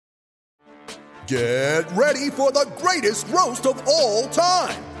Get ready for the greatest roast of all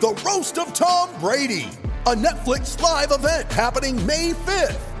time, the Roast of Tom Brady, a Netflix live event happening May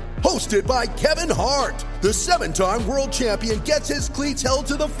 5th. Hosted by Kevin Hart, the 7-time world champion gets his cleats held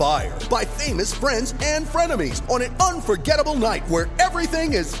to the fire by famous friends and frenemies on an unforgettable night where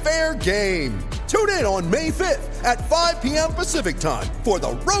everything is fair game. Tune in on May 5th at 5 p.m. Pacific time for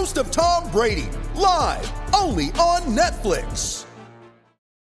the Roast of Tom Brady, live only on Netflix.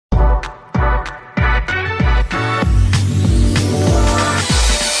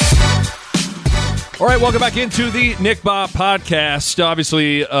 All right, welcome back into the Nick Bob podcast.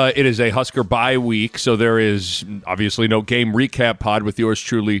 Obviously, it is a Husker bye week, so there is obviously no game recap pod with yours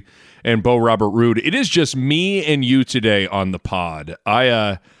truly and Bo Robert Roode. It is just me and you today on the pod.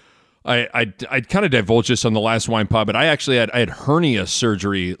 I kind of divulged this on the last wine pod, but I had hernia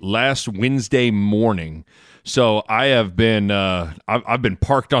surgery last Wednesday morning. So I have been I've been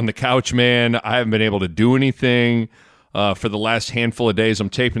parked on the couch, man. I haven't been able to do anything for the last handful of days. I'm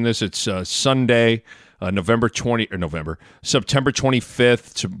taping this. It's Sunday, September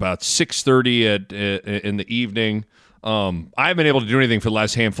 25th to about 6:30 in the evening. I haven't been able to do anything for the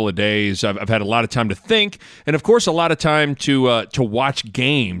last handful of days. I've had a lot of time to think, and of course, a lot of time to watch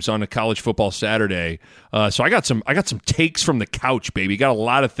games on a college football Saturday. So I got some takes from the couch, baby. Got a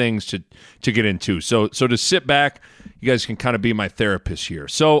lot of things to get into. So to sit back, you guys can kind of be my therapist here.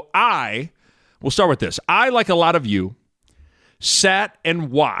 So we'll start with this. I, like a lot of you, sat and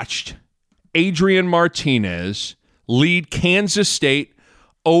watched Adrian Martinez lead Kansas State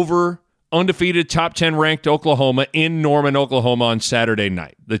over undefeated top 10 ranked Oklahoma in Norman, Oklahoma on Saturday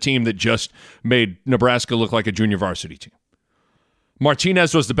night, the team that just made Nebraska look like a junior varsity team.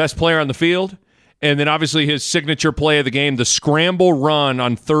 Martinez was the best player on the field, and then obviously his signature play of the game, the scramble run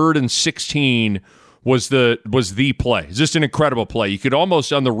on 3rd and 16 was the play. It's just an incredible play. You could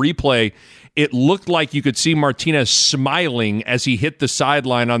almost, on the replay, it looked like you could see Martinez smiling as he hit the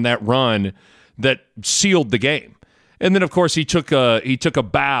sideline on that run that sealed the game. And then, of course, he took a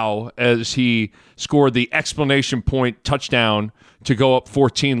bow as he scored the explanation point touchdown to go up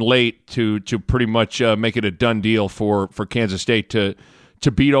 14 late to pretty much make it a done deal for Kansas State to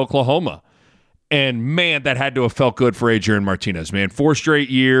beat Oklahoma. And, man, that had to have felt good for Adrian Martinez, man. 4 straight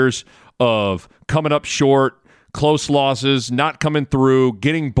years of coming up short, close losses, not coming through,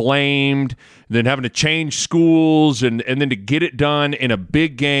 getting blamed, then having to change schools, and then to get it done in a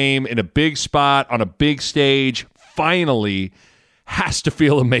big game, in a big spot, on a big stage, finally has to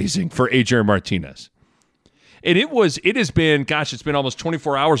feel amazing for Adrian Martinez. And it's been almost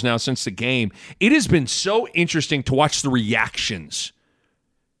 24 hours now since the game. It has been so interesting to watch the reactions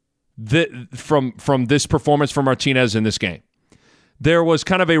from this performance from Martinez in this game. There was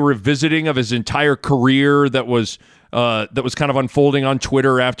kind of a revisiting of his entire career that was kind of unfolding on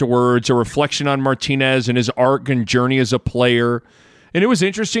Twitter afterwards, a reflection on Martinez and his arc and journey as a player. And it was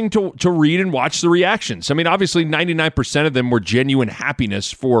interesting to read and watch the reactions. I mean, obviously 99% of them were genuine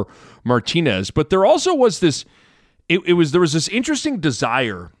happiness for Martinez, but there also was this there was this interesting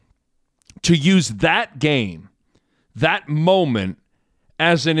desire to use that game, that moment,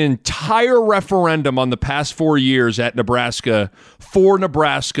 as an entire referendum on the past 4 years at Nebraska, for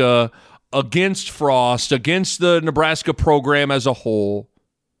Nebraska, against Frost, against the Nebraska program as a whole.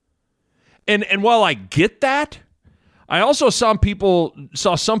 And while I get that, I also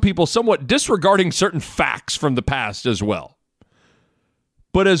saw some people somewhat disregarding certain facts from the past as well.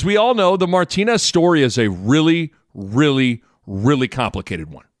 But as we all know, the Martinez story is a really, really, really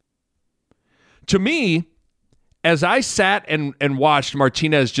complicated one. To me, as I sat and watched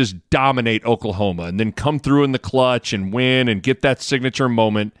Martinez just dominate Oklahoma and then come through in the clutch and win and get that signature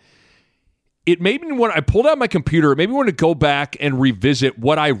moment, it made me want. I pulled out my computer. It made me want to go back and revisit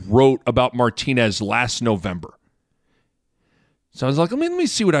what I wrote about Martinez last November. So I was like, let me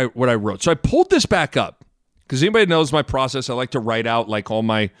see what I wrote. So I pulled this back up because anybody knows my process. I like to write out like all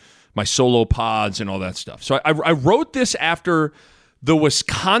my solo pods and all that stuff. So I wrote this after the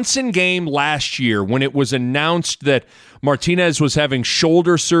Wisconsin game last year when it was announced that Martinez was having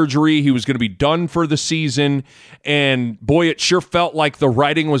shoulder surgery. He was going to be done for the season. And boy, it sure felt like the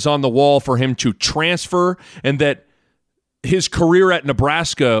writing was on the wall for him to transfer and that his career at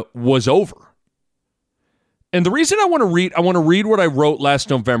Nebraska was over. And the reason I want to read what I wrote last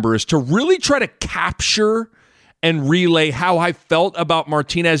November is to really try to capture and relay how I felt about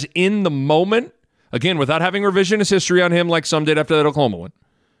Martinez in the moment. Again, without having revisionist history on him like some did after that Oklahoma one.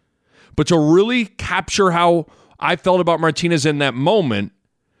 But to really capture how I felt about Martinez in that moment,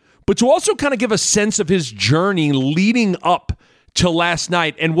 but to also kind of give a sense of his journey leading up to last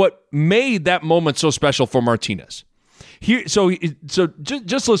night and what made that moment so special for Martinez.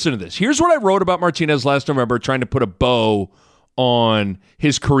 Just listen to this. Here's what I wrote about Martinez last November, trying to put a bow on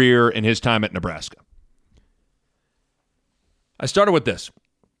his career and his time at Nebraska. I started with this.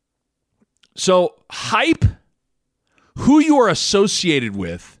 So, hype, who you are associated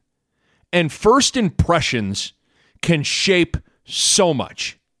with, and first impressions can shape so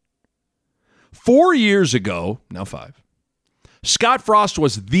much. 4 years ago, now 5, Scott Frost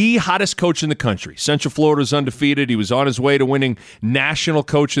was the hottest coach in the country. Central Florida was undefeated. He was on his way to winning National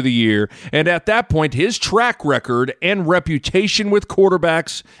Coach of the Year. And at that point, his track record and reputation with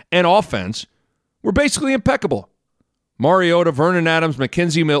quarterbacks and offense were basically impeccable. Mariota, Vernon Adams,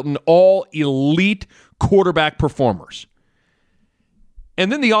 Mackenzie Milton, all elite quarterback performers.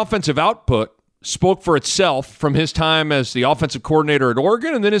 And then the offensive output spoke for itself from his time as the offensive coordinator at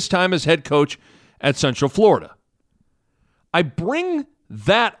Oregon and then his time as head coach at Central Florida. I bring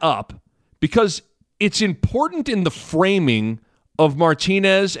that up because it's important in the framing of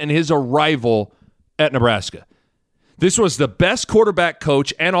Martinez and his arrival at Nebraska. This was the best quarterback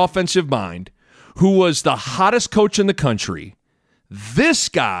coach and offensive mind who was the hottest coach in the country. This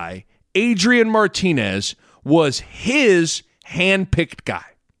guy, Adrian Martinez, was his hand-picked guy.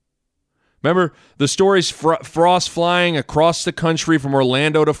 Remember the stories, Frost flying across the country from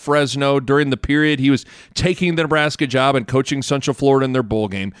Orlando to Fresno during the period he was taking the Nebraska job and coaching Central Florida in their bowl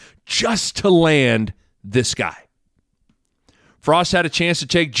game just to land this guy. Frost had a chance to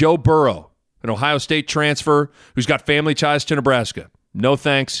take Joe Burrow, an Ohio State transfer who's got family ties to Nebraska. No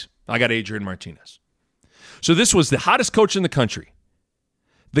thanks. I got Adrian Martinez. So this was the hottest coach in the country.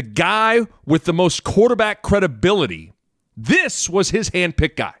 The guy with the most quarterback credibility. This was his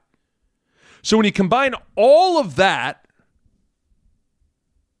handpicked guy. So when you combine all of that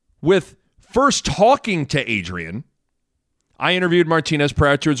with first talking to Adrian, I interviewed Martinez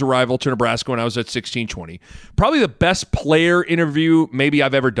prior to his arrival to Nebraska when I was at 1620. Probably the best player interview maybe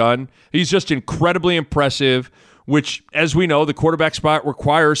I've ever done. He's just incredibly impressive, which, as we know, the quarterback spot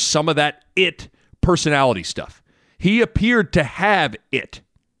requires some of that it personality stuff. He appeared to have it.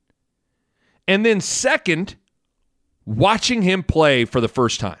 And then second, watching him play for the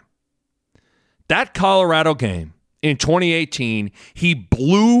first time. That Colorado game in 2018, he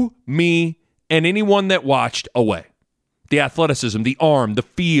blew me and anyone that watched away. The athleticism, the arm, the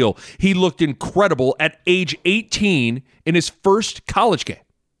feel. He looked incredible at age 18 in his first college game.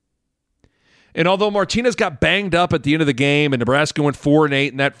 And although Martinez got banged up at the end of the game and Nebraska went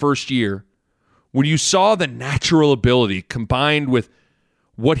 4-8 in that first year, when you saw the natural ability combined with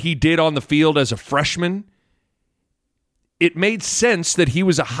what he did on the field as a freshman, it made sense that he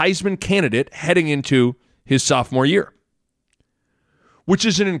was a Heisman candidate heading into his sophomore year, which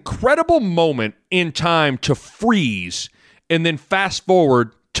is an incredible moment in time to freeze and then fast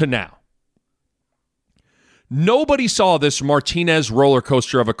forward to now. Nobody saw this Martinez roller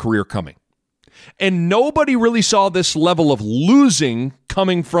coaster of a career coming. And nobody really saw this level of losing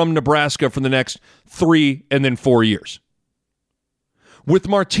coming from Nebraska for the next 3 and then 4 years. With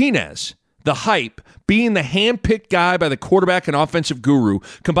Martinez, the hype, being the hand-picked guy by the quarterback and offensive guru,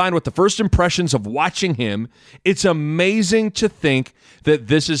 combined with the first impressions of watching him, it's amazing to think that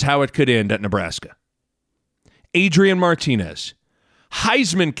this is how it could end at Nebraska. Adrian Martinez,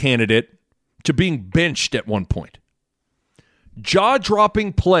 Heisman candidate to being benched at one point.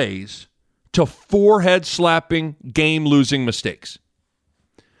 Jaw-dropping plays to forehead-slapping, game-losing mistakes.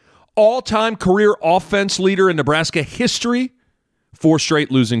 All-time career offense leader in Nebraska history, 4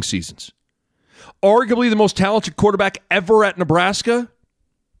 straight losing seasons. Arguably the most talented quarterback ever at Nebraska,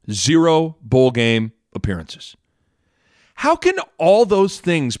 0 bowl game appearances. How can all those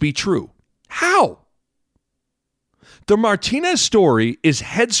things be true? How? The Martinez story is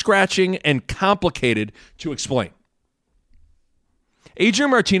head-scratching and complicated to explain.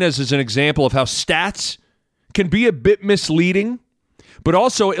 Adrian Martinez is an example of how stats can be a bit misleading, but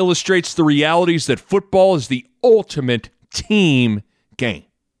also illustrates the realities that football is the ultimate team game.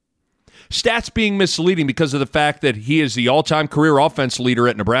 Stats being misleading because of the fact that he is the all-time career offense leader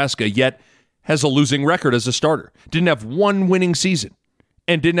at Nebraska, yet has a losing record as a starter. Didn't have 1 winning season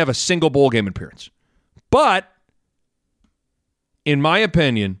and didn't have a single bowl game appearance. But, in my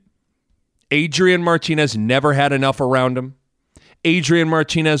opinion, Adrian Martinez never had enough around him. Adrian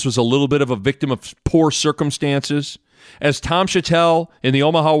Martinez was a little bit of a victim of poor circumstances. As Tom Chattel in the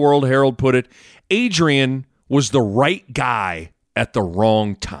Omaha World Herald put it, Adrian was the right guy at the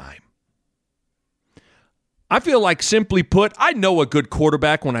wrong time. I feel like, simply put, I know a good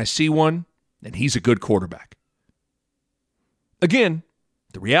quarterback when I see one, and he's a good quarterback. Again,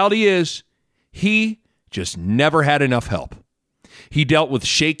 the reality is he just never had enough help. He dealt with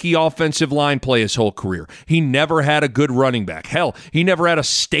shaky offensive line play his whole career. He never had a good running back. Hell, he never had a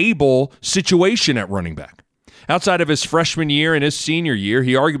stable situation at running back. Outside of his freshman year and his senior year,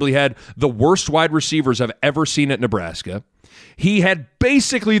 he arguably had the worst wide receivers I've ever seen at Nebraska. He had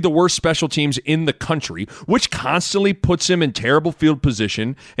basically the worst special teams in the country, which constantly puts him in terrible field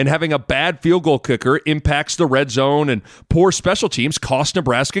position, and having a bad field goal kicker impacts the red zone, and poor special teams cost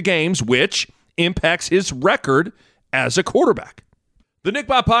Nebraska games, which impacts his record as a quarterback. The Nick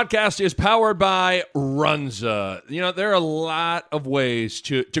Bob Podcast is powered by Runza. You know, there are a lot of ways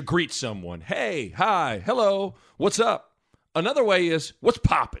to greet someone. Hey, hi, hello, what's up? Another way is, what's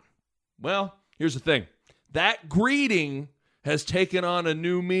poppin'? Well, here's the thing. That greeting has taken on a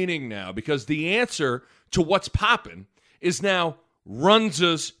new meaning now, because the answer to what's poppin' is now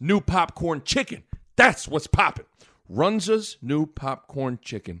Runza's new popcorn chicken. That's what's poppin'. Runza's new popcorn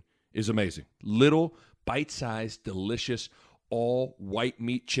chicken is amazing. Little, bite-sized, delicious, all white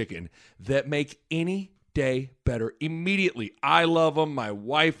meat chicken that make any day better immediately. I love them. My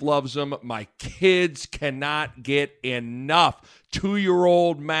wife loves them. My kids cannot get enough.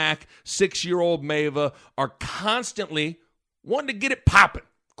 2-year-old Mac, 6-year-old Mava are constantly wanting to get it popping.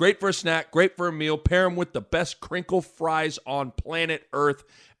 Great for a snack, great for a meal. Pair them with the best crinkle fries on planet Earth,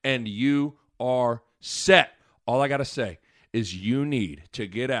 and you are set. All I got to say is you need to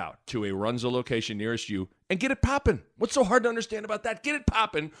get out to a Runza location nearest you and get it poppin'. What's so hard to understand about that? Get it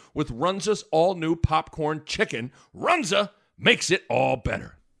poppin' with Runza's all-new popcorn chicken. Runza makes it all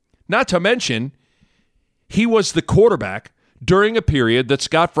better. Not to mention, he was the quarterback during a period that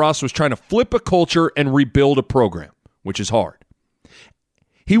Scott Frost was trying to flip a culture and rebuild a program, which is hard.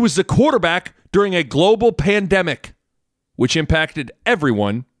 He was the quarterback during a global pandemic, which impacted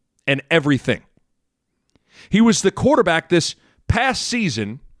everyone and everything. He was the quarterback this past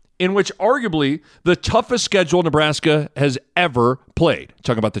season in which arguably the toughest schedule Nebraska has ever played.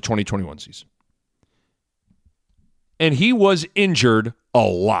 Talking about the 2021 season. And he was injured a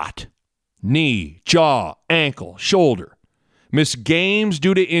lot. Knee, jaw, ankle, shoulder. Missed games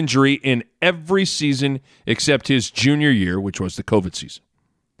due to injury in every season except his junior year, which was the COVID season.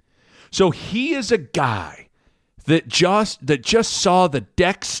 So he is a guy that just saw the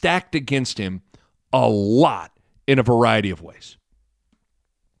deck stacked against him a lot in a variety of ways.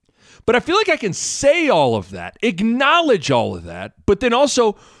 But I feel like I can say all of that, acknowledge all of that, but then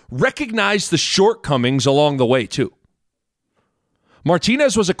also recognize the shortcomings along the way too.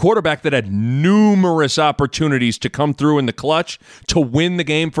 Martinez was a quarterback that had numerous opportunities to come through in the clutch to win the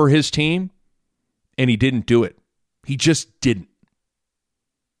game for his team, and he didn't do it. He just didn't.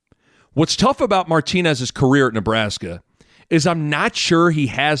 What's tough about Martinez's career at Nebraska is I'm not sure he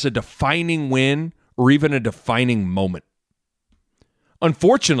has a defining win or even a defining moment.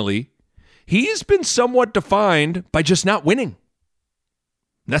 Unfortunately, he's been somewhat defined by just not winning.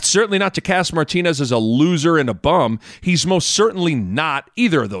 That's certainly not to cast Martinez as a loser and a bum. He's most certainly not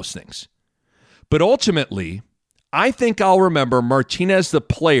either of those things. But ultimately, I think I'll remember Martinez the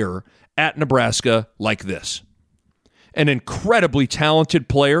player at Nebraska like this. An incredibly talented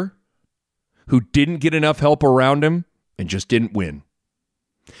player who didn't get enough help around him and just didn't win.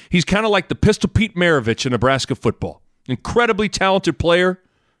 He's kind of like the Pistol Pete Maravich in Nebraska football. Incredibly talented player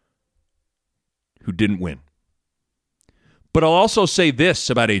who didn't win. But I'll also say this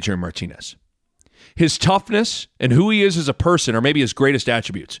about Adrian Martinez. His toughness and who he is as a person are maybe his greatest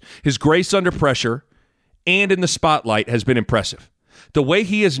attributes. His grace under pressure and in the spotlight has been impressive. The way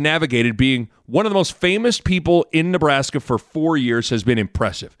he has navigated being one of the most famous people in Nebraska for 4 years has been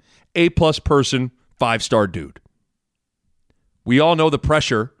impressive. A-plus person, 5-star dude. We all know the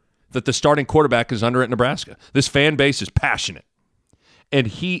pressure that the starting quarterback is under at Nebraska. This fan base is passionate. And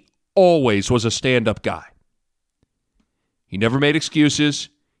he always was a stand-up guy. He never made excuses.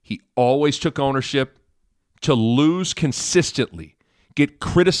 He always took ownership. To lose consistently, get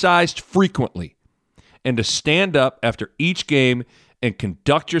criticized frequently, and to stand up after each game and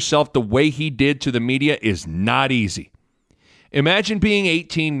conduct yourself the way he did to the media is not easy. Imagine being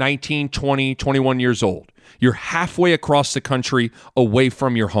 18, 19, 20, 21 years old. You're halfway across the country away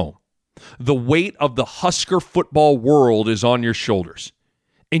from your home. The weight of the Husker football world is on your shoulders,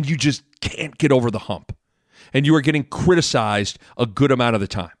 and you just can't get over the hump. And you are getting criticized a good amount of the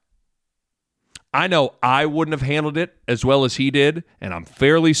time. I know I wouldn't have handled it as well as he did, and I'm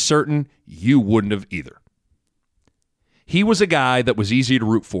fairly certain you wouldn't have either. He was a guy that was easy to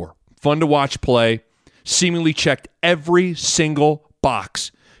root for, fun to watch play, seemingly checked every single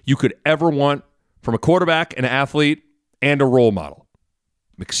box you could ever want from a quarterback, an athlete, and a role model,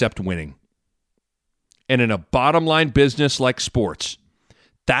 except winning. And in a bottom line business like sports,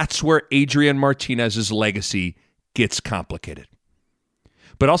 that's where Adrian Martinez's legacy gets complicated.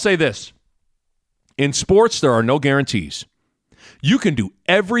 But I'll say this. In sports, there are no guarantees. You can do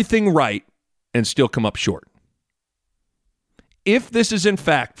everything right and still come up short. If this is in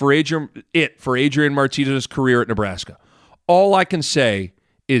fact for Adrian Martinez's career at Nebraska, all I can say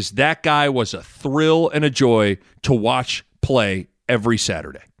is that guy was a thrill and a joy to watch play every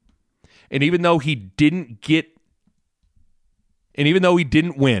Saturday. And even though he didn't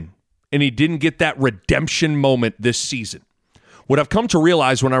win, and he didn't get that redemption moment this season, what I've come to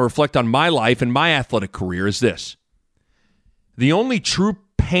realize when I reflect on my life and my athletic career is this. The only true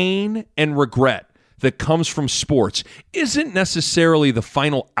pain and regret that comes from sports isn't necessarily the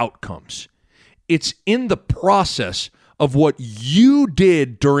final outcomes. It's in the process of what you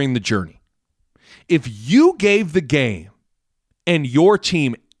did during the journey. If you gave the game and your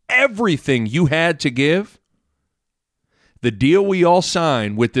team everything you had to give, the deal we all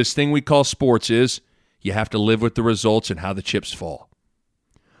sign with this thing we call sports is you have to live with the results and how the chips fall.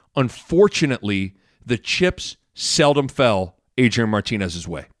 Unfortunately, the chips seldom fell Adrian Martinez's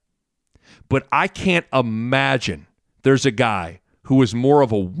way. But I can't imagine there's a guy who was more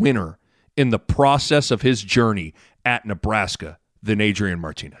of a winner in the process of his journey at Nebraska than Adrian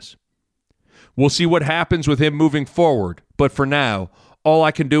Martinez. We'll see what happens with him moving forward, but for now, all I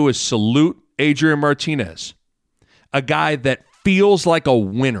can do is salute Adrian Martinez, a guy that feels like a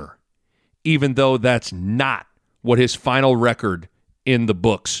winner, even though that's not what his final record in the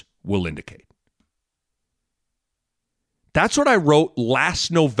books will indicate. That's what I wrote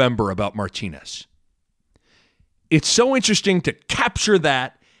last November about Martinez. It's so interesting to capture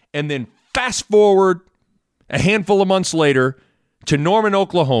that and then fast forward a handful of months later to Norman,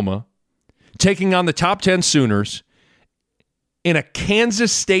 Oklahoma, taking on the top 10 Sooners in a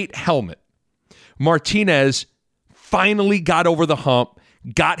Kansas State helmet. Martinez finally got over the hump,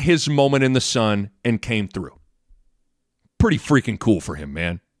 got his moment in the sun, and came through. Pretty freaking cool for him,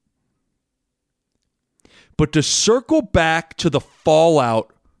 man. But to circle back to the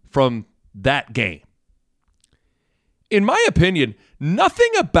fallout from that game, in my opinion,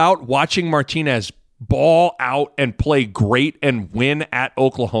 nothing about watching Martinez ball out and play great and win at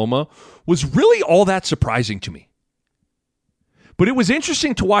Oklahoma was really all that surprising to me. But it was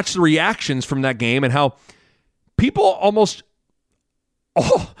interesting to watch the reactions from that game and how people almost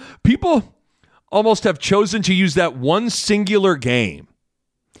have chosen to use that one singular game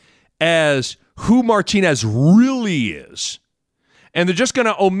as who Martinez really is. And they're just going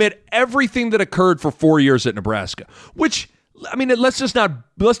to omit everything that occurred for 4 years at Nebraska, which, I mean, let's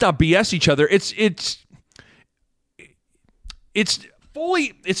not BS each other. It's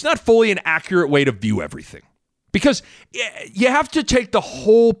not fully an accurate way to view everything, because you have to take the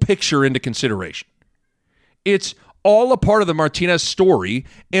whole picture into consideration. It's all a part of the Martinez story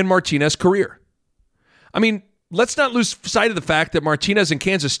and Martinez career. I mean, let's not lose sight of the fact that Martinez in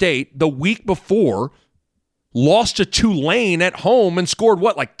Kansas State the week before lost to Tulane at home and scored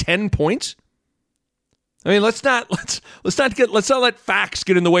like 10 points. I mean, let's not let facts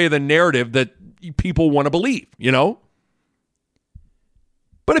get in the way of the narrative that people want to believe, you know?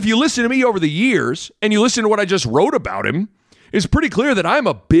 But if you listen to me over the years and you listen to what I just wrote about him, it's pretty clear that I'm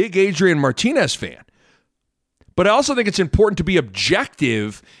a big Adrian Martinez fan. But I also think it's important to be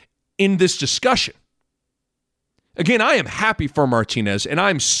objective in this discussion. Again, I am happy for Martinez, and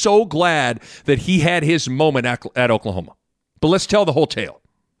I'm so glad that he had his moment at Oklahoma. But let's tell the whole tale,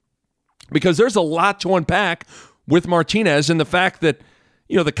 because there's a lot to unpack with Martinez, and the fact that,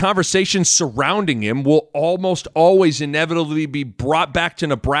 you know, the conversation surrounding him will almost always inevitably be brought back to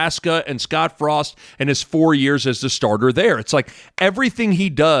Nebraska and Scott Frost and his 4 years as the starter there. It's like everything he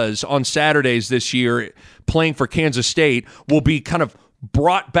does on Saturdays this year playing for Kansas State will be kind of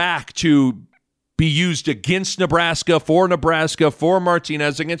brought back to be used against Nebraska, for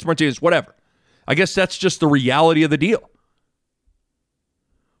Martinez, against Martinez, whatever. I guess that's just the reality of the deal.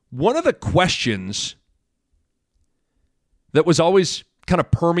 One of the questions that was always kind of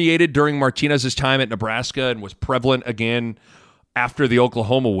permeated during Martinez's time at Nebraska and was prevalent again after the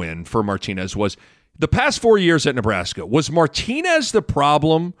Oklahoma win for Martinez was the past 4 years at Nebraska. Was Martinez the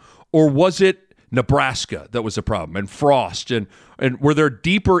problem, or was it Nebraska that was the problem, and Frost, and were there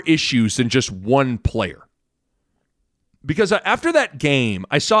deeper issues than just one player? Because after that game,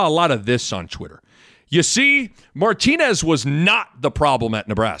 I saw a lot of this on Twitter. You see, Martinez was not the problem at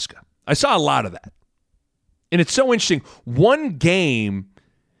Nebraska. I saw a lot of that. And it's so interesting. One game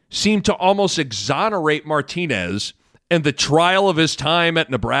seemed to almost exonerate Martinez and the trial of his time at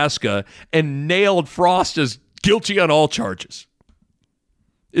Nebraska and nailed Frost as guilty on all charges.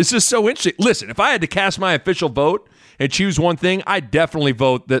 It's just so interesting. Listen, if I had to cast my official vote and choose one thing, I'd definitely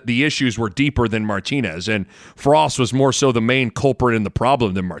vote that the issues were deeper than Martinez, and Frost was more so the main culprit in the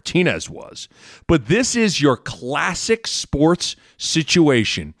problem than Martinez was. But this is your classic sports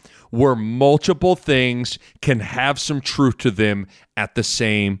situation where multiple things can have some truth to them at the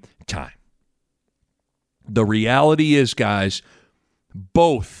same time. The reality is, guys,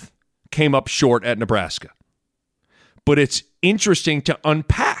 both came up short at Nebraska. But it's interesting to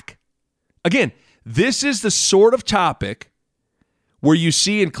unpack. Again, this is the sort of topic where you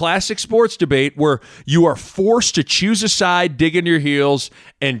see in classic sports debate where you are forced to choose a side, dig in your heels,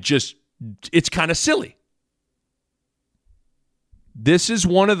 and just, it's kind of silly. This is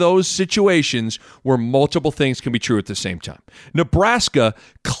one of those situations where multiple things can be true at the same time. Nebraska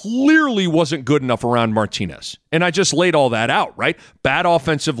clearly wasn't good enough around Martinez. And I just laid all that out, right? Bad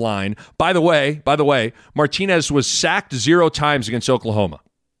offensive line. By the way, Martinez was sacked 0 times against Oklahoma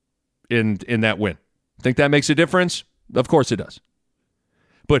in that win. Think that makes a difference? Of course it does.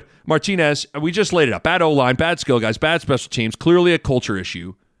 But Martinez, we just laid it out. Bad O-line, bad skill guys, bad special teams, clearly a culture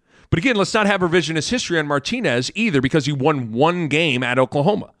issue. But again, let's not have revisionist history on Martinez either because he won one game at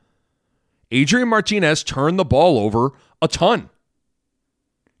Oklahoma. Adrian Martinez turned the ball over a ton.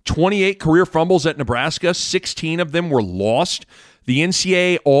 28 career fumbles at Nebraska, 16 of them were lost. The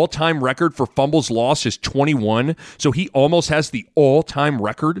NCAA all-time record for fumbles lost is 21, so he almost has the all-time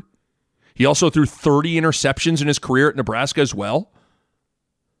record. He also threw 30 interceptions in his career at Nebraska as well.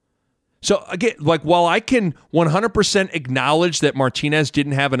 So again, like while I can 100% acknowledge that Martinez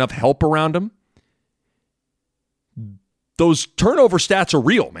didn't have enough help around him, those turnover stats are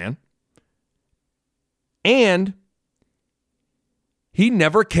real, man. And he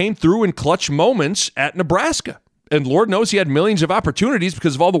never came through in clutch moments at Nebraska. And Lord knows he had millions of opportunities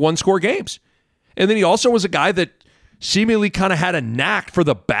because of all the one-score games. And then he also was a guy that seemingly kind of had a knack for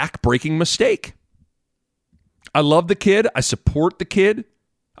the back-breaking mistake. I love the kid. I support the kid.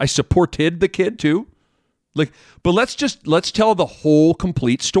 I supported the kid too. But let's tell the whole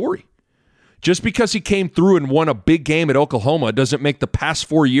complete story. Just because he came through and won a big game at Oklahoma doesn't make the past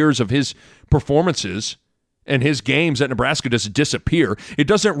 4 years of his performances and his games at Nebraska just disappear. It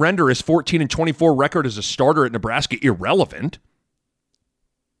doesn't render his 14-24 record as a starter at Nebraska irrelevant.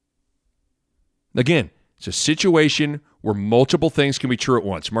 Again, it's a situation where multiple things can be true at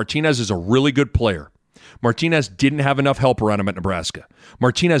once. Martinez is a really good player. Martinez didn't have enough help around him at Nebraska.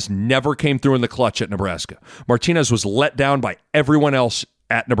 Martinez never came through in the clutch at Nebraska. Martinez was let down by everyone else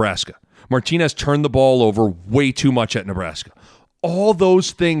at Nebraska. Martinez turned the ball over way too much at Nebraska. All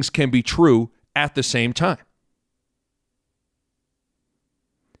those things can be true at the same time.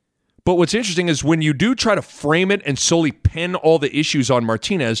 But what's interesting is when you do try to frame it and solely pin all the issues on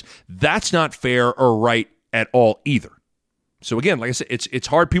Martinez, that's not fair or right at all either. So again, like I said, it's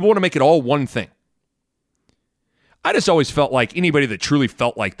hard. People want to make it all one thing. I just always felt like anybody that truly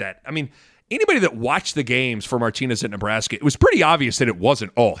felt like that, I mean, anybody that watched the games for Martinez at Nebraska, it was pretty obvious that it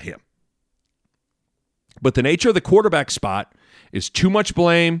wasn't all him. But the nature of the quarterback spot is too much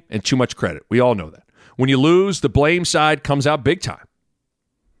blame and too much credit. We all know that. When you lose, the blame side comes out big time.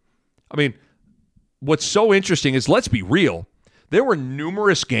 I mean, what's so interesting is, let's be real, there were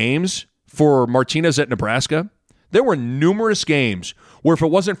numerous games for Martinez at Nebraska. There were numerous games where if it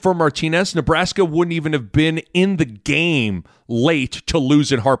wasn't for Martinez, Nebraska wouldn't even have been in the game late to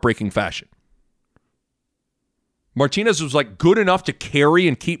lose in heartbreaking fashion. Martinez was like good enough to carry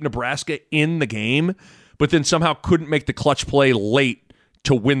and keep Nebraska in the game, but then somehow couldn't make the clutch play late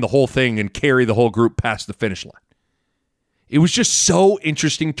to win the whole thing and carry the whole group past the finish line. It was just so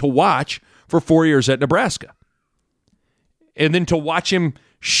interesting to watch for 4 years at Nebraska. And then to watch him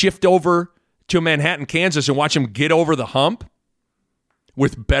shift over to Manhattan, Kansas, and watch him get over the hump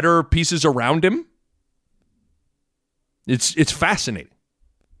with better pieces around him. It's fascinating.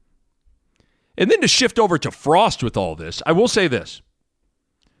 And then to shift over to Frost with all this, I will say this.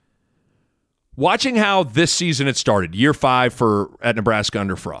 Watching how this season had started, year 5 at Nebraska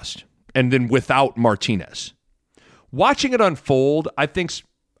under Frost, and then without Martinez. Watching it unfold, I think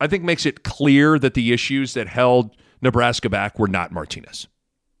makes it clear that the issues that held Nebraska back were not Martinez.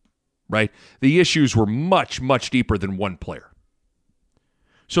 Right? The issues were much, much deeper than one player.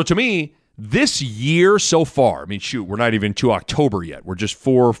 So to me, this year so far, I mean, shoot, we're not even to October yet. We're just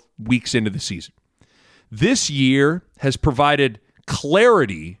 4 weeks into the season. This year has provided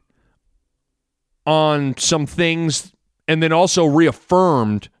clarity on some things and then also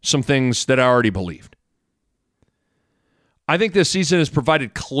reaffirmed some things that I already believed. I think this season has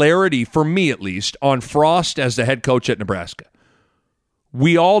provided clarity, for me at least, on Frost as the head coach at Nebraska.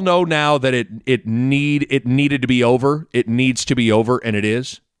 We all know now that it needed to be over. It needs to be over, and it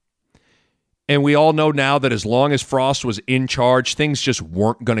is. And we all know now that as long as Frost was in charge, things just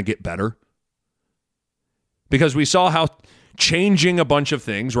weren't going to get better. Because we saw how changing a bunch of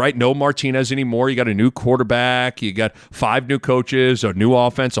things, right? No Martinez anymore. You got a new quarterback. You got 5 new coaches, a new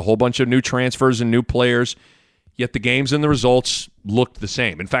offense, a whole bunch of new transfers and new players. Yet the games and the results looked the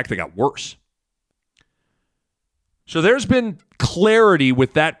same. In fact, they got worse. So there's been clarity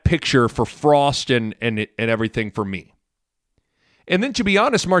with that picture for Frost and everything for me. And then, to be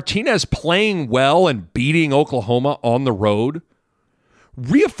honest, Martinez playing well and beating Oklahoma on the road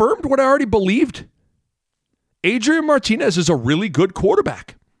reaffirmed what I already believed. Adrian Martinez is a really good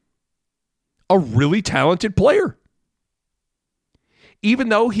quarterback, a really talented player. Even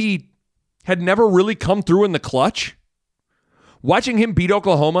though he had never really come through in the clutch, watching him beat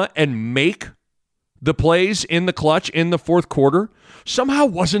Oklahoma and make the plays in the clutch in the fourth quarter somehow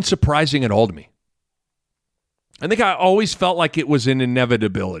wasn't surprising at all to me. I think I always felt like it was an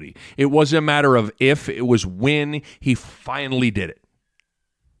inevitability. It wasn't a matter of if, it was when he finally did it.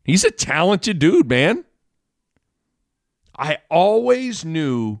 He's a talented dude, man. I always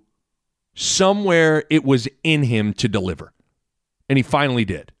knew somewhere it was in him to deliver, and he finally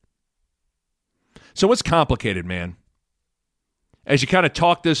did. So it's complicated, man. As you kind of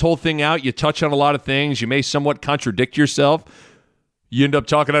talk this whole thing out, you touch on a lot of things. You may somewhat contradict yourself. You end up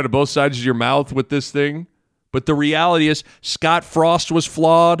talking out of both sides of your mouth with this thing. But the reality is, Scott Frost was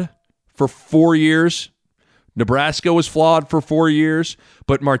flawed for 4 years. Nebraska was flawed for 4 years.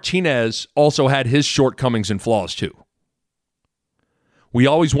 But Martinez also had his shortcomings and flaws too. We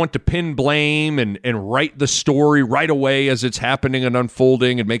always want to pin blame and write the story right away as it's happening and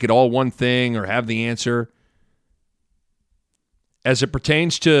unfolding and make it all one thing or have the answer. As it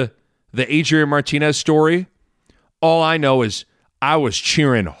pertains to the Adrian Martinez story, all I know is I was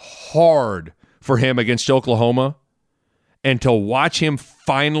cheering hard for him against Oklahoma, and to watch him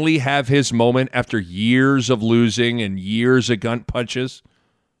finally have his moment after years of losing and years of gun punches,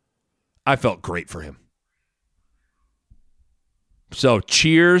 I felt great for him. So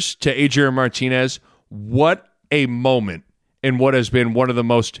cheers to Adrian Martinez. What a moment in what has been one of the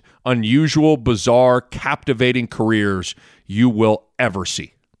most unusual, bizarre, captivating careers you will ever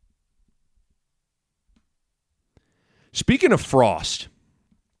see. Speaking of Frost,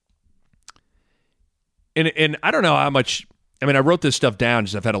 and I don't know how much, I mean, I wrote this stuff down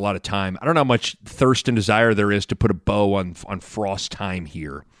because I've had a lot of time. I don't know how much thirst and desire there is to put a bow on Frost time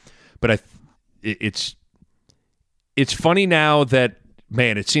here. But it's funny now that,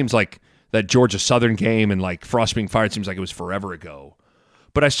 man, it seems like that Georgia Southern game and like Frost being fired seems like it was forever ago.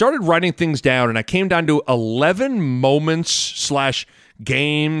 But I started writing things down, and I came down to 11 moments /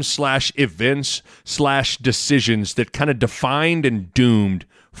 games / events / decisions that kind of defined and doomed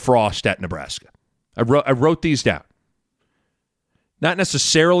Frost at Nebraska. I wrote these down. Not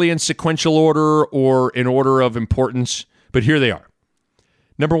necessarily in sequential order or in order of importance, but here they are.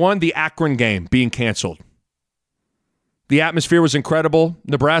 Number 1, the Akron game being canceled. The atmosphere was incredible.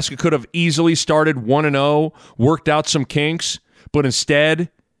 Nebraska could have easily started 1-0, worked out some kinks, but instead,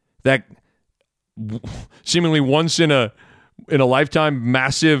 that seemingly once in a lifetime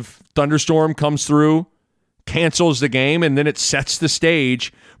massive thunderstorm comes through, cancels the game, and then it sets the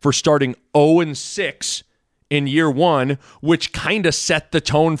stage for starting 0-6 in year 1, which kind of set the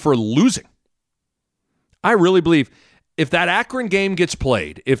tone for losing. I really believe if that Akron game gets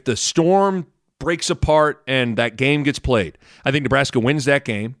played, if the storm breaks apart and that game gets played, I think Nebraska wins that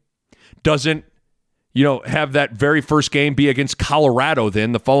game. Doesn't, have that very first game be against Colorado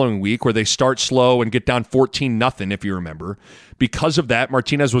then the following week where they start slow and get down 14-0, if you remember. Because of that,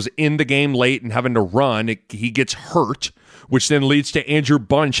 Martinez was in the game late and having to run. He gets hurt, which then leads to Andrew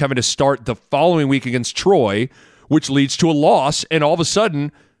Bunch having to start the following week against Troy, which leads to a loss. And all of a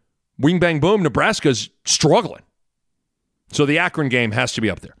sudden, wing, bang, boom, Nebraska's struggling. So the Akron game has to be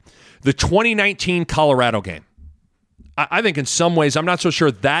up there. The 2019 Colorado game. I think in some ways, I'm not so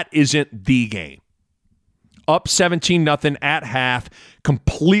sure that isn't the game. Up 17-0 at half,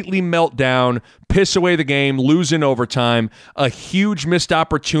 completely melt down, piss away the game, lose in overtime, a huge missed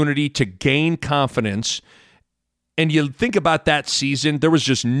opportunity to gain confidence. And you think about that season, there was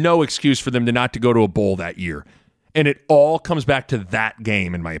just no excuse for them to go to a bowl that year. And it all comes back to that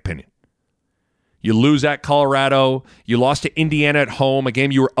game, in my opinion. You lose at Colorado. You lost to Indiana at home, a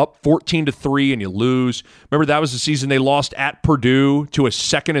game you were up 14-3 and you lose. Remember, that was the season they lost at Purdue to a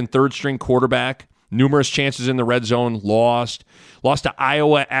second and third string quarterback Numerous chances in the red zone, lost. Lost to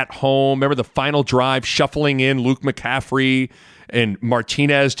Iowa at home. Remember the final drive, shuffling in Luke McCaffrey, and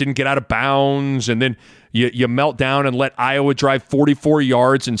Martinez didn't get out of bounds, and then you melt down and let Iowa drive 44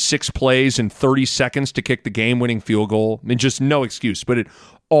 yards in 6 plays in 30 seconds to kick the game-winning field goal. I mean, just no excuse, but it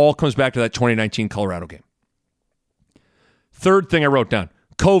all comes back to that 2019 Colorado game. Third thing I wrote down,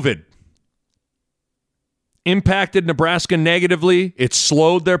 COVID. Impacted Nebraska negatively. It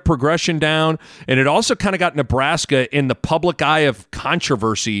slowed their progression down, and it also kind of got Nebraska in the public eye of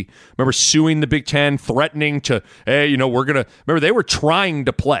controversy. Remember suing the Big Ten, threatening to, hey, we're going to... Remember, they were trying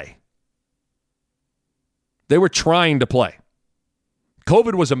to play. They were trying to play.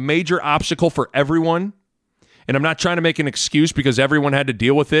 COVID was a major obstacle for everyone, and I'm not trying to make an excuse because everyone had to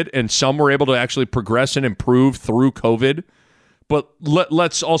deal with it, and some were able to actually progress and improve through COVID. But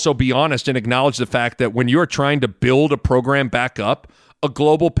let's also be honest and acknowledge the fact that when you're trying to build a program back up, a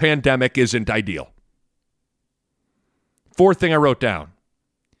global pandemic isn't ideal. Fourth thing I wrote down.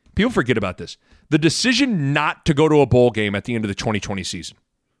 People forget about this. The decision not to go to a bowl game at the end of the 2020 season.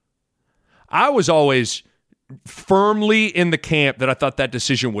 I was always firmly in the camp that I thought that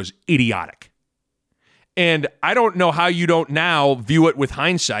decision was idiotic. And I don't know how you don't now view it with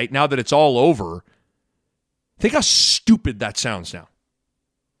hindsight, now that it's all over. Think how stupid that sounds now.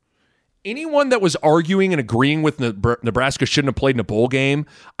 Anyone that was arguing and agreeing with Nebraska shouldn't have played in a bowl game,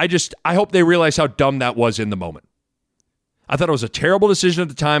 I hope they realize how dumb that was in the moment. I thought it was a terrible decision at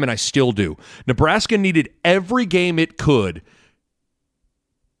the time, and I still do. Nebraska needed every game it could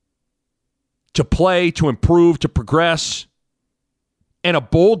to play, to improve, to progress. And a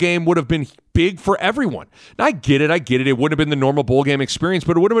bowl game would have been big for everyone. Now, I get it. It wouldn't have been the normal bowl game experience,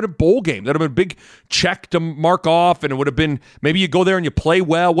 but it would have been a bowl game. That would have been a big check to mark off, and it would have been, maybe you go there and you play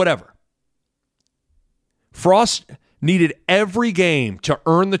well, whatever. Frost needed every game to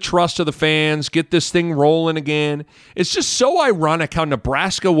earn the trust of the fans, get this thing rolling again. It's just so ironic how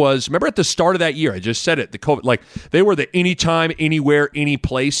Nebraska was. Remember at the start of that year, I just said it, the COVID, like they were the anytime, anywhere, any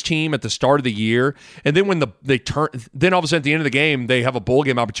place team at the start of the year. And then when they turn, then all of a sudden at the end of the game, they have a bowl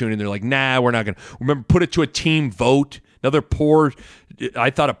game opportunity and they're like, nah, we're not going to. Remember, put it to a team vote. Another poor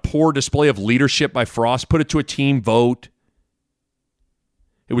display of leadership by Frost. Put it to a team vote.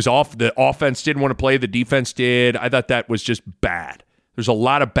 It was off. The offense didn't want to play. The defense did. I thought that was just bad. There's a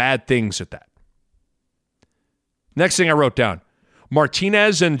lot of bad things at that. Next thing I wrote down,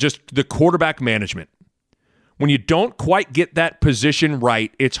 Martinez and just the quarterback management. When you don't quite get that position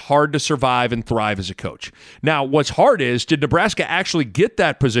right, it's hard to survive and thrive as a coach. Now, what's hard is, did Nebraska actually get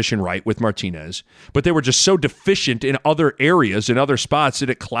that position right with Martinez? But they were just so deficient in other areas, in other spots, that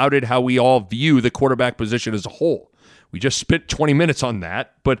it clouded how we all view the quarterback position as a whole. We just spent 20 minutes on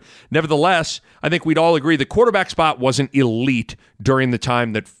that, but nevertheless, I think we'd all agree the quarterback spot wasn't elite during the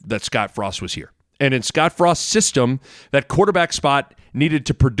time that Scott Frost was here. And in Scott Frost's system, that quarterback spot needed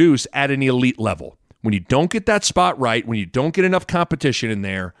to produce at an elite level. When you don't get that spot right, when you don't get enough competition in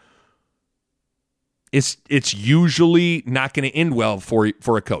there, it's usually not going to end well for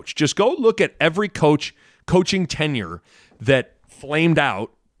a coach. Just go look at every coaching tenure that flamed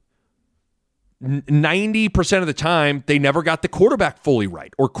out. 90% of the time, they never got the quarterback fully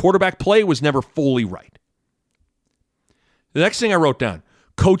right, or quarterback play was never fully right. The next thing I wrote down,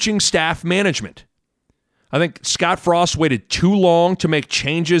 coaching staff management. I think Scott Frost waited too long to make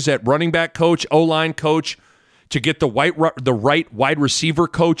changes at running back coach, O-line coach, to get the right wide receiver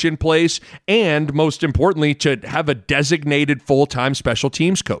coach in place, and most importantly, to have a designated full-time special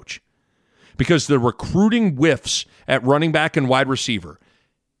teams coach. Because the recruiting whiffs at running back and wide receiver,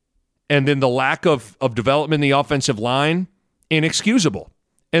 and then the lack of development in the offensive line, inexcusable.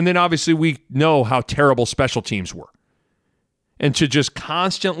 And then obviously we know how terrible special teams were. And to just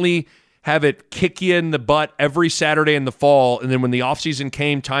constantly have it kick you in the butt every Saturday in the fall, and then when the offseason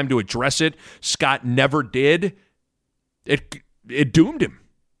came time to address it, Scott never did, it doomed him.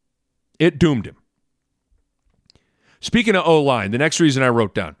 It doomed him. Speaking of O-line, the next reason I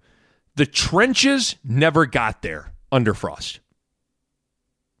wrote down, the trenches never got there under Frost.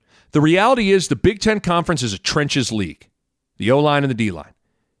 The reality is the Big Ten Conference is a trenches league, the O-line and the D-line.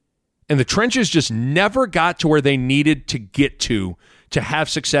 And the trenches just never got to where they needed to get to have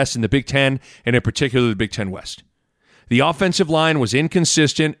success in the Big Ten, and in particular the Big Ten West. The offensive line was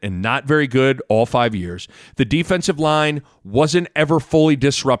inconsistent and not very good all 5 years. The defensive line wasn't ever fully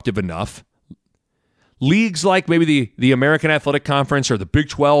disruptive enough. Leagues like maybe the American Athletic Conference or the Big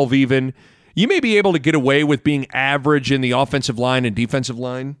 12 even, you may be able to get away with being average in the offensive line and defensive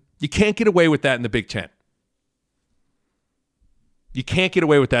line. You can't get away with that in the Big Ten. You can't get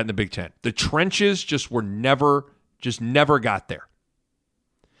away with that in the Big Ten. The trenches just never got there.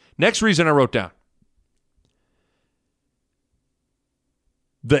 Next reason I wrote down,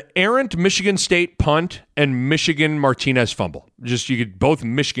 The errant Michigan State punt and Michigan Martinez fumble. You get both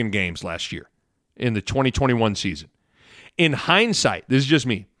Michigan games last year in the 2021 season. In hindsight, this is just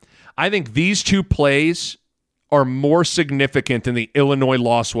me, I think these two plays are more significant than the Illinois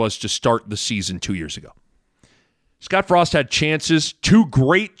loss was to start the season 2 years ago. Scott Frost had chances, 2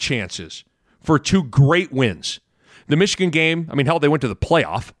 great chances, for 2 great wins. The Michigan game, hell, they went to the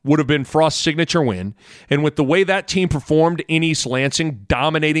playoff, would have been Frost's signature win. And with the way that team performed in East Lansing,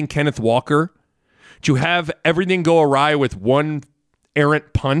 dominating Kenneth Walker, to have everything go awry with one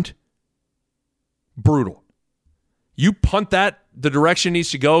errant punt, brutal. You punt that the direction it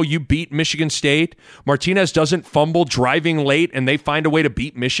needs to go, you beat Michigan State. Martinez doesn't fumble driving late, and they find a way to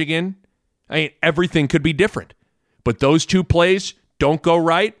beat Michigan. Everything could be different. But those 2 plays don't go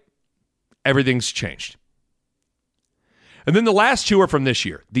right, everything's changed. And then the last 2 are from this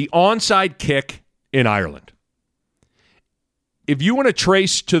year. The onside kick in Ireland. If you want to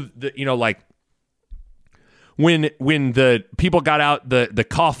trace to the, when the people got out the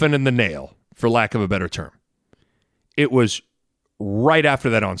coffin and the nail, for lack of a better term, it was right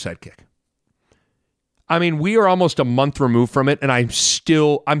after that onside kick. We are almost a month removed from it, and I'm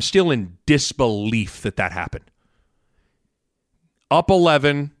still in disbelief that happened. Up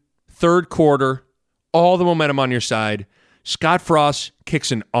 11, third quarter, all the momentum on your side. Scott Frost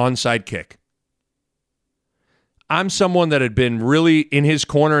kicks an onside kick. I'm someone that had been really in his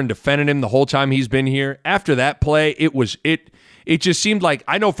corner and defending him the whole time he's been here. After that play, it just seemed like,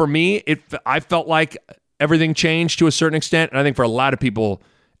 I know for me, I felt like everything changed to a certain extent, and I think for a lot of people,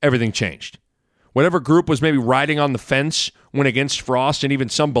 everything changed. Whatever group was maybe riding on the fence went against Frost, and even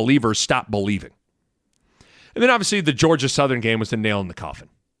some believers stopped believing. And then obviously the Georgia Southern game was the nail in the coffin.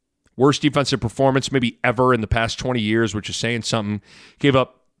 Worst defensive performance maybe ever in the past 20 years, which is saying something. Gave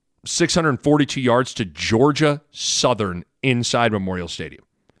up 642 yards to Georgia Southern inside Memorial Stadium.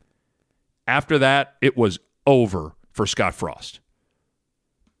 After that, it was over for Scott Frost.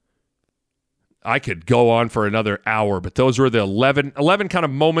 I could go on for another hour, but those were the 11 kind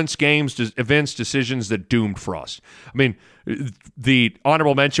of moments, games, events, decisions that doomed Frost. The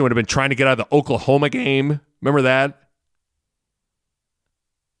honorable mention would have been trying to get out of the Oklahoma game. Remember that?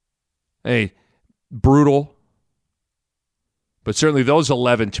 Hey, brutal. But certainly those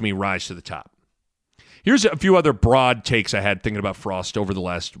 11 to me rise to the top. Here's a few other broad takes I had thinking about Frost over the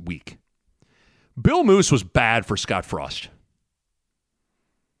last week. Bill Moos was bad for Scott Frost.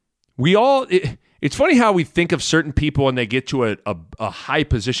 It's funny how we think of certain people when they get to a high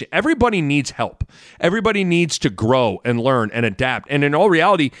position. Everybody needs help. Everybody needs to grow and learn and adapt. And in all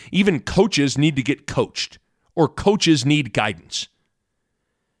reality, even coaches need to get coached, or coaches need guidance.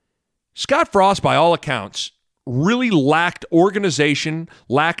 Scott Frost, by all accounts, really lacked organization,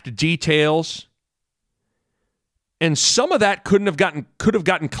 lacked details, and some of that could have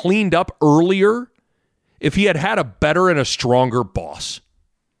gotten cleaned up earlier if he had a better and a stronger boss.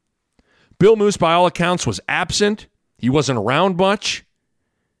 Bill Moos, by all accounts, was absent. He wasn't around much.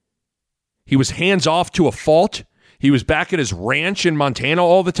 He was hands off to a fault. He was back at his ranch in Montana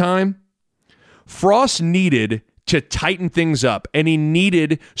all the time. Frost needed to tighten things up, and he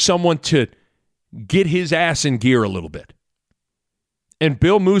needed someone to get his ass in gear a little bit. And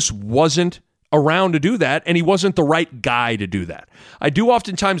Bill Moos wasn't around to do that, and he wasn't the right guy to do that. I do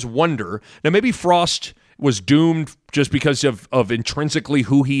oftentimes wonder, now maybe Frost was doomed just because of intrinsically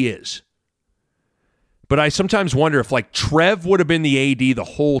who he is. But I sometimes wonder if Trev would have been the AD the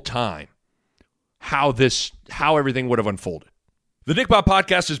whole time, how everything would have unfolded. The Nick Bob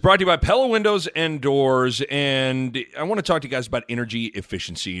Podcast is brought to you by Pella Windows and Doors, and I want to talk to you guys about energy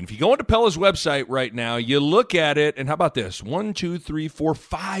efficiency. And if you go into Pella's website right now, you look at it, and how about this? 1, 2, 3, 4,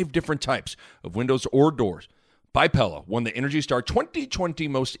 5 different types of windows or doors by Pella won the Energy Star 2020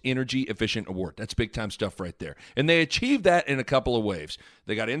 Most Energy Efficient Award. That's big-time stuff right there. And they achieved that in a couple of ways.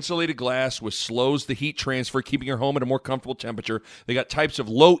 They got insulated glass, which slows the heat transfer, keeping your home at a more comfortable temperature. They got types of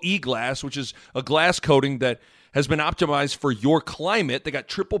low-E glass, which is a glass coating that has been optimized for your climate. They got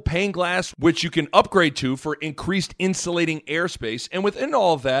triple pane glass, which you can upgrade to for increased insulating airspace. And within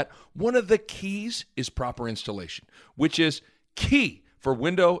all of that, one of the keys is proper installation, which is key for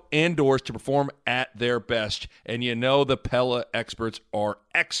window and doors to perform at their best. And you know the Pella experts are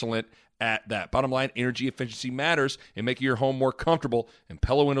excellent at that. Bottom line, energy efficiency matters in making your home more comfortable, and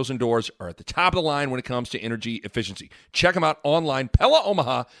Pella windows and doors are at the top of the line when it comes to energy efficiency. Check them out online,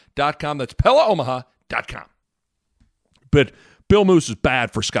 PellaOmaha.com. That's PellaOmaha.com. But Bill Moos is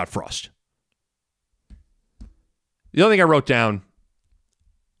bad for Scott Frost. The other thing I wrote down,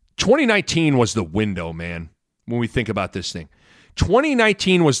 2019 was the window, man, when we think about this thing.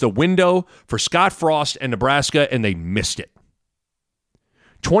 2019 was the window for Scott Frost and Nebraska, and they missed it.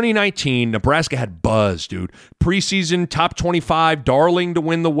 2019, Nebraska had buzz, dude. Preseason, top 25, darling to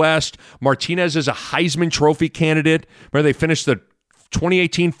win the West. Martinez is a Heisman Trophy candidate. Remember, they finished the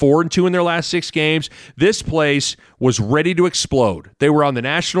 2018 4-2 in their last 6 games. This place was ready to explode. They were on the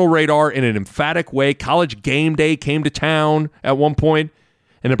national radar in an emphatic way. College Game Day came to town at one point,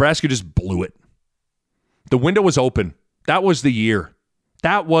 and Nebraska just blew it. The window was open. That was the year.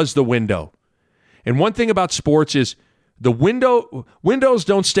 That was the window. And one thing about sports is the windows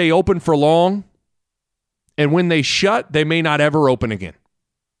don't stay open for long, and when they shut, they may not ever open again.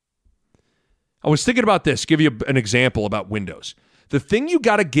 I was thinking about this, give you an example about windows. The thing you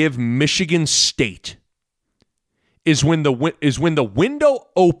got to give Michigan State is when the window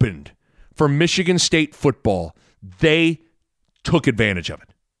opened for Michigan State football, they took advantage of it.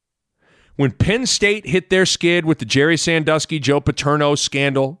 When Penn State hit their skid with the Jerry Sandusky, Joe Paterno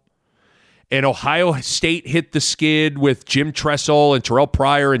scandal, and Ohio State hit the skid with Jim Tressel and Terrell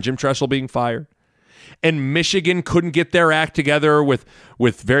Pryor and Jim Tressel being fired, and Michigan couldn't get their act together with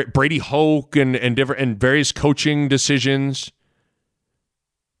Brady Hoke and various coaching decisions,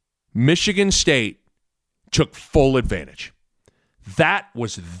 Michigan State took full advantage. That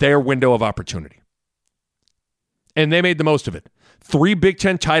was their window of opportunity. And they made the most of it. 3 Big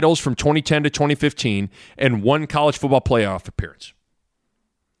Ten titles from 2010 to 2015 and 1 college football playoff appearance.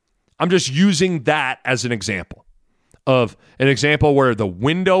 I'm just using that as an example where the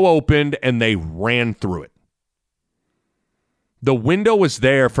window opened and they ran through it. The window was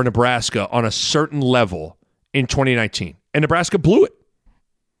there for Nebraska on a certain level in 2019, and Nebraska blew it.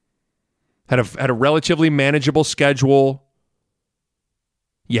 Had a relatively manageable schedule.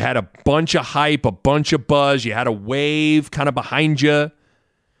 You had a bunch of hype, a bunch of buzz. You had a wave kind of behind you.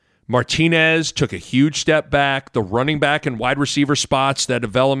 Martinez took a huge step back. The running back and wide receiver spots, that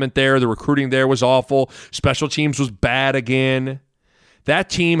development there, the recruiting there was awful. Special teams was bad again. That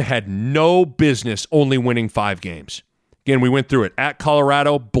team had no business only winning 5 games. Again, we went through it. At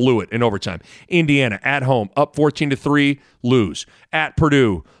Colorado, blew it in overtime. Indiana, at home, up 14-3, lose. At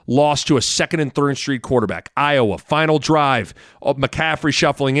Purdue, lost to a second and third string quarterback. Iowa, final drive. McCaffrey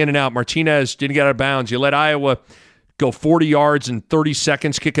shuffling in and out. Martinez didn't get out of bounds. You let Iowa go 40 yards in 30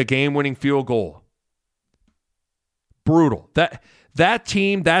 seconds, kick a game-winning field goal. Brutal. That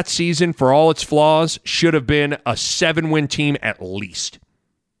team, that season, for all its flaws, should have been a 7-win team at least.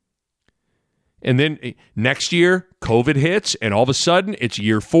 And then next year, COVID hits, and all of a sudden, it's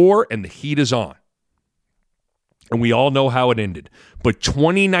year 4, and the heat is on. And we all know how it ended. But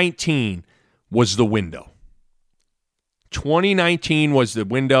 2019 was the window. 2019 was the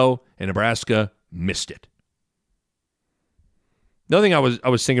window, and Nebraska missed it. Another thing I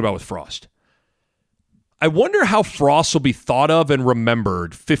was thinking about with Frost. I wonder how Frost will be thought of and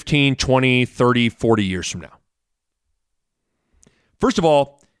remembered 15, 20, 30, 40 years from now. First of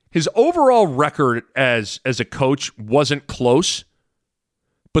all, his overall record as a coach wasn't close,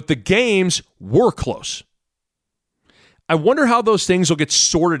 but the games were close. I wonder how those things will get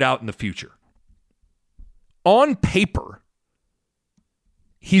sorted out in the future. On paper,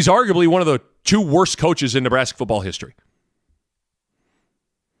 he's arguably one of the 2 worst coaches in Nebraska football history.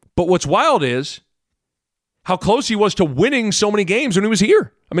 But what's wild is how close he was to winning so many games when he was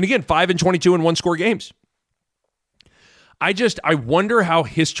here. I mean, again, 5-22 in 1-score games. I wonder how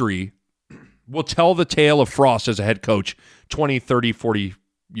history will tell the tale of Frost as a head coach 20, 30, 40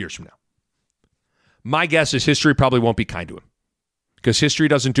 years from now. My guess is history probably won't be kind to him because history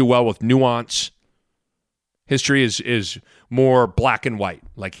doesn't do well with nuance. History is more black and white.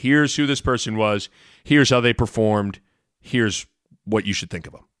 Like, here's who this person was. Here's how they performed. Here's what you should think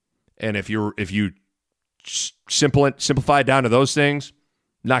of them. And if you simplify it down to those things,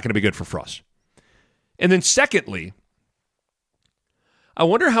 not going to be good for Frost. And then secondly, I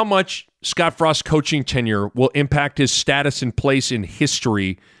wonder how much Scott Frost's coaching tenure will impact his status and place in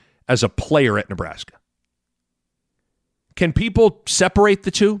history as a player at Nebraska. Can people separate the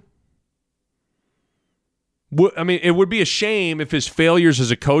two? I mean, it would be a shame if his failures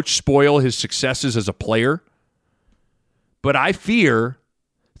as a coach spoil his successes as a player. But I fear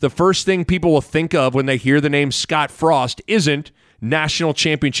the first thing people will think of when they hear the name Scott Frost isn't national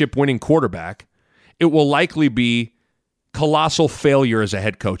championship winning quarterback. It will likely be colossal failure as a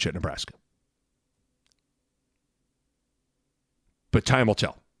head coach at Nebraska. But time will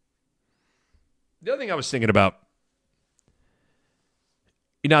tell. The other thing I was thinking about,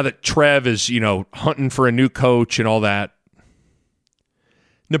 now that Trev is, hunting for a new coach and all that,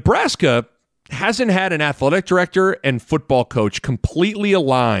 Nebraska hasn't had an athletic director and football coach completely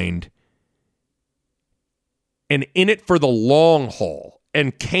aligned and in it for the long haul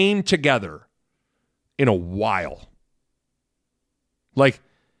and came together in a while. Like,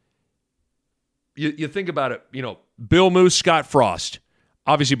 you think about it, Bill Moose, Scott Frost.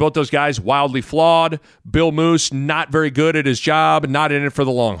 Obviously, both those guys wildly flawed. Bill Moose, not very good at his job, not in it for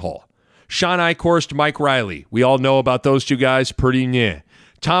the long haul. Sean Eichhorst, Mike Riley. We all know about those two guys. Pretty nyeh.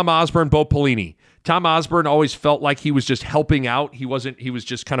 Tom Osborne, Bo Pelini. Tom Osborne always felt like he was just helping out. He was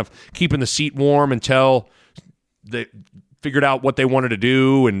just kind of keeping the seat warm until they figured out what they wanted to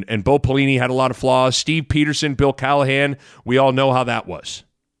do. And Bo Pelini had a lot of flaws. Steve Peterson, Bill Callahan, we all know how that was.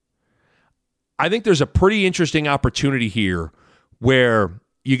 I think there's a pretty interesting opportunity here where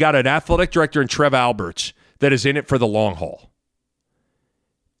you got an athletic director in Trev Alberts that is in it for the long haul.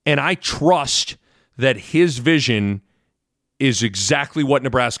 And I trust that his vision is exactly what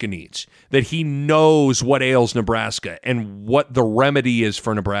Nebraska needs, that he knows what ails Nebraska and what the remedy is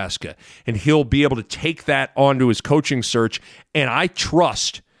for Nebraska. And he'll be able to take that onto his coaching search. And I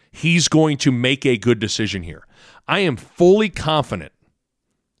trust he's going to make a good decision here. I am fully confident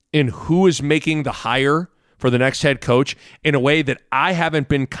in who is making the hire for the next head coach in a way that I haven't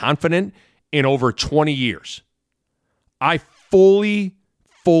been confident in over 20 years. I fully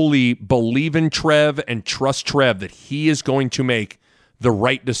believe in Trev and trust Trev that he is going to make the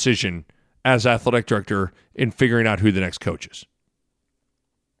right decision as athletic director in figuring out who the next coach is.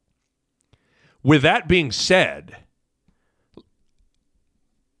 With that being said,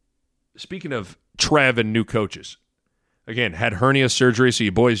 speaking of Trev and new coaches, again, had hernia surgery, so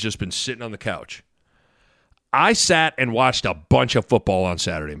your boy's just been sitting on the couch. I sat and watched a bunch of football on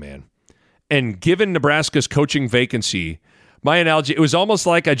Saturday, man. And given Nebraska's coaching vacancy, my analogy, it was almost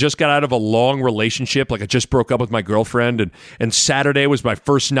like I just got out of a long relationship, like I just broke up with my girlfriend, and Saturday was my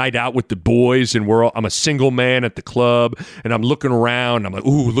first night out with the boys, and I'm a single man at the club, and I'm looking around, and I'm like,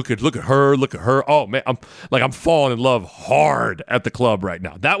 ooh, look at her. Oh, man, I'm falling in love hard at the club right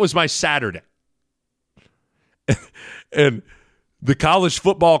now. That was my Saturday. And the college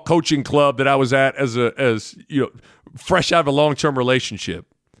football coaching club that I was at as fresh out of a long-term relationship,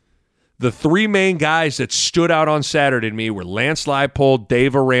 the three main guys that stood out on Saturday to me were Lance Leipold,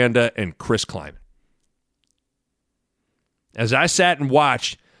 Dave Aranda, and Chris Klieman. As I sat and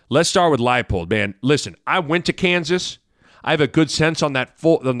watched, let's start with Leipold, man. Listen, I went to Kansas. I have a good sense on that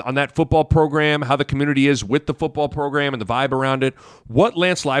football program, how the community is with the football program and the vibe around it. What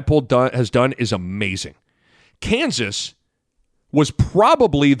Lance Leipold has done is amazing. Kansas was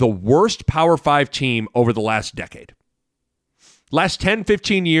probably the worst Power 5 team over the last decade. Last 10,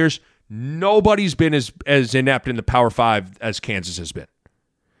 15 years, nobody's been as inept in the Power 5 as Kansas has been.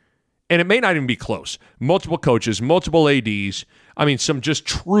 And it may not even be close. Multiple coaches, multiple ADs. I mean, some just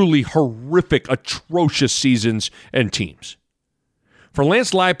truly horrific, atrocious seasons and teams. For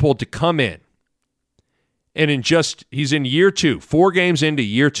Lance Leipold to come in, and he's in year 2, 4 games into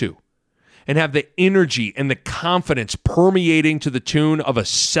year 2, and have the energy and the confidence permeating to the tune of a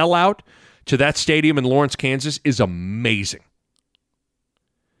sellout to that stadium in Lawrence, Kansas is amazing.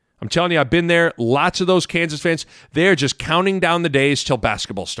 I'm telling you, I've been there. Lots of those Kansas fans, they're just counting down the days till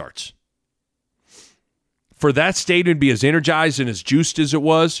basketball starts. For that stadium to be as energized and as juiced as it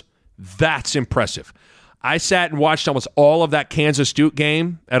was, that's impressive. I sat and watched almost all of that Kansas Duke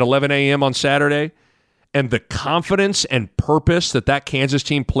game at 11 a.m. on Saturday, and the confidence and purpose that Kansas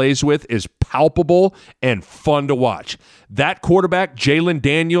team plays with is palpable and fun to watch. That quarterback, Jalen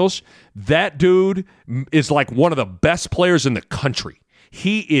Daniels, that dude is like one of the best players in the country.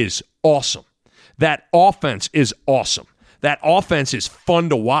 He is awesome. That offense is awesome. That offense is fun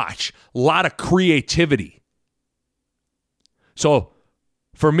to watch. A lot of creativity. So,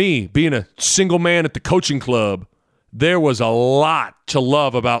 for me, being a single man at the coaching club, there was a lot to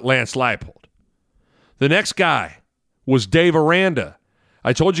love about Lance Leipold. The next guy was Dave Aranda.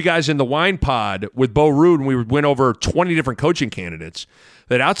 I told you guys in the Wine Pod with Bo Ruud when we went over 20 different coaching candidates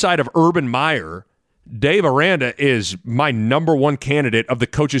that outside of Urban Meyer, Dave Aranda is my number one candidate of the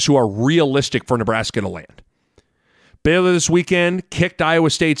coaches who are realistic for Nebraska to land. Baylor this weekend kicked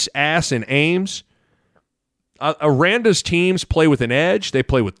Iowa State's ass in Ames. Aranda's teams play with an edge. They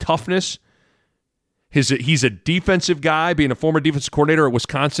play with toughness. He's a defensive guy, being a former defensive coordinator at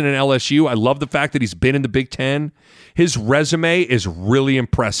Wisconsin and LSU. I love the fact that he's been in the Big Ten. His resume is really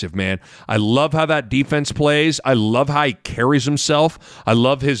impressive, man. I love how that defense plays. I love how he carries himself. I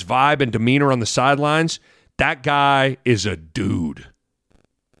love his vibe and demeanor on the sidelines. That guy is a dude.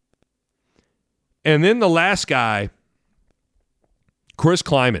 And then the last guy, Chris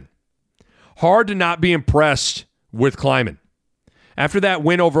Klieman. Hard to not be impressed with Klieman. After that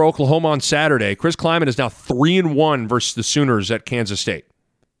win over Oklahoma on Saturday, Chris Klieman is now 3-1 versus the Sooners at Kansas State.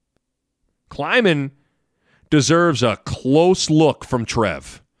 Klieman deserves a close look from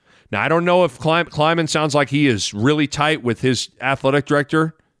Trev. Now, I don't know if Klieman sounds like he is really tight with his athletic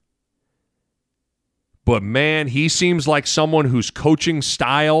director. But, man, he seems like someone whose coaching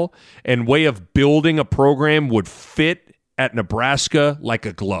style and way of building a program would fit at Nebraska like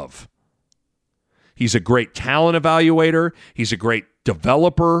a glove. He's a great talent evaluator. He's a great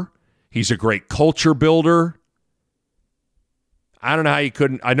developer. He's a great culture builder. I don't know how you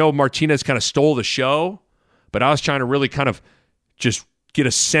couldn't. I know Martinez kind of stole the show, but I was trying to really kind of just get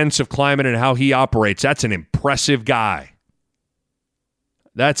a sense of climate and how he operates. That's an impressive guy.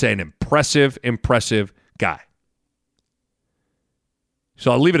 That's an impressive guy.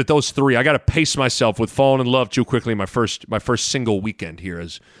 So I'll leave it at those three. I got to pace myself with falling in love too quickly. My first single weekend here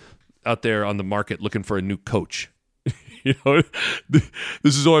is out there on the market looking for a new coach. You know,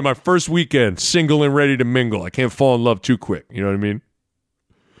 this is only my first weekend, single and ready to mingle. I can't fall in love too quick. You know what I mean?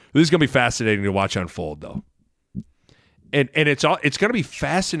 This is going to be fascinating to watch unfold, though. And it's going to be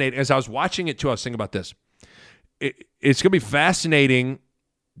fascinating. As I was watching it, too, I was thinking about this. It's going to be fascinating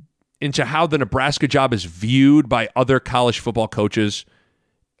into how the Nebraska job is viewed by other college football coaches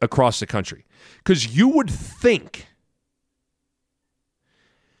across the country. Because you would think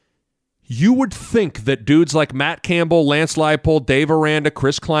that dudes like Matt Campbell, Lance Leipold, Dave Aranda,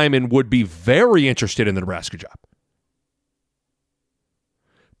 Chris Kleiman would be very interested in the Nebraska job.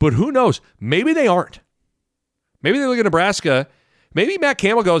 But who knows? Maybe they aren't. Maybe they look at Nebraska. Maybe Matt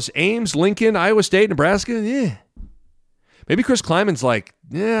Campbell goes, Ames, Lincoln, Iowa State, Nebraska, yeah. Maybe Chris Kleiman's like,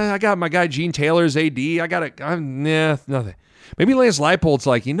 yeah, I got my guy Gene Taylor's AD. Nothing. Maybe Lance Leipold's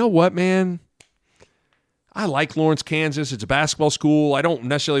like, you know what, man? I like Lawrence, Kansas. It's a basketball school. I don't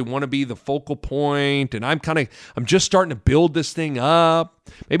necessarily want to be the focal point, and I'm just starting to build this thing up.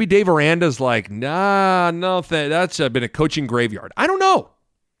 Maybe Dave Aranda's like, that's been a coaching graveyard. I don't know.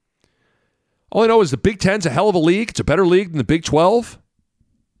 All I know is the Big Ten's a hell of a league. It's a better league than the Big 12.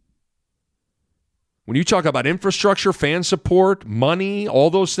 When you talk about infrastructure, fan support, money, all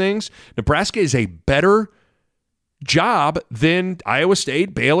those things, Nebraska is a better job than Iowa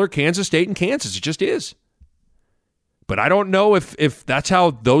State, Baylor, Kansas State, and Kansas. It just is. But I don't know if that's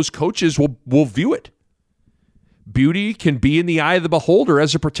how those coaches will view it. Beauty can be in the eye of the beholder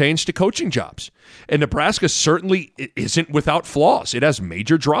as it pertains to coaching jobs. And Nebraska certainly isn't without flaws. It has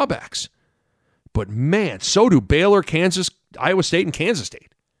major drawbacks. But man, so do Baylor, Kansas, Iowa State, and Kansas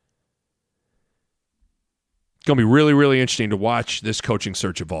State. It's going to be really, really interesting to watch this coaching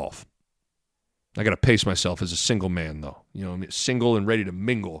search evolve. I got to pace myself as a single man, though. You know, I'm single and ready to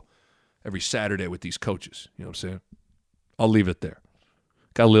mingle every Saturday with these coaches. You know what I'm saying? I'll leave it there.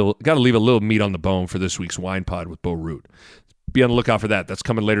 Got to leave a little meat on the bone for this week's Wine Pod with Bo Root. Be on the lookout for that. That's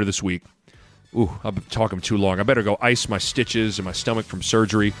coming later this week. Ooh, I've been talking too long. I better go ice my stitches and my stomach from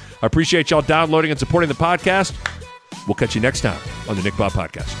surgery. I appreciate y'all downloading and supporting the podcast. We'll catch you next time on the Nick Bob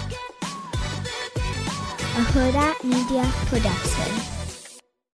Podcast. A Huda Media Production.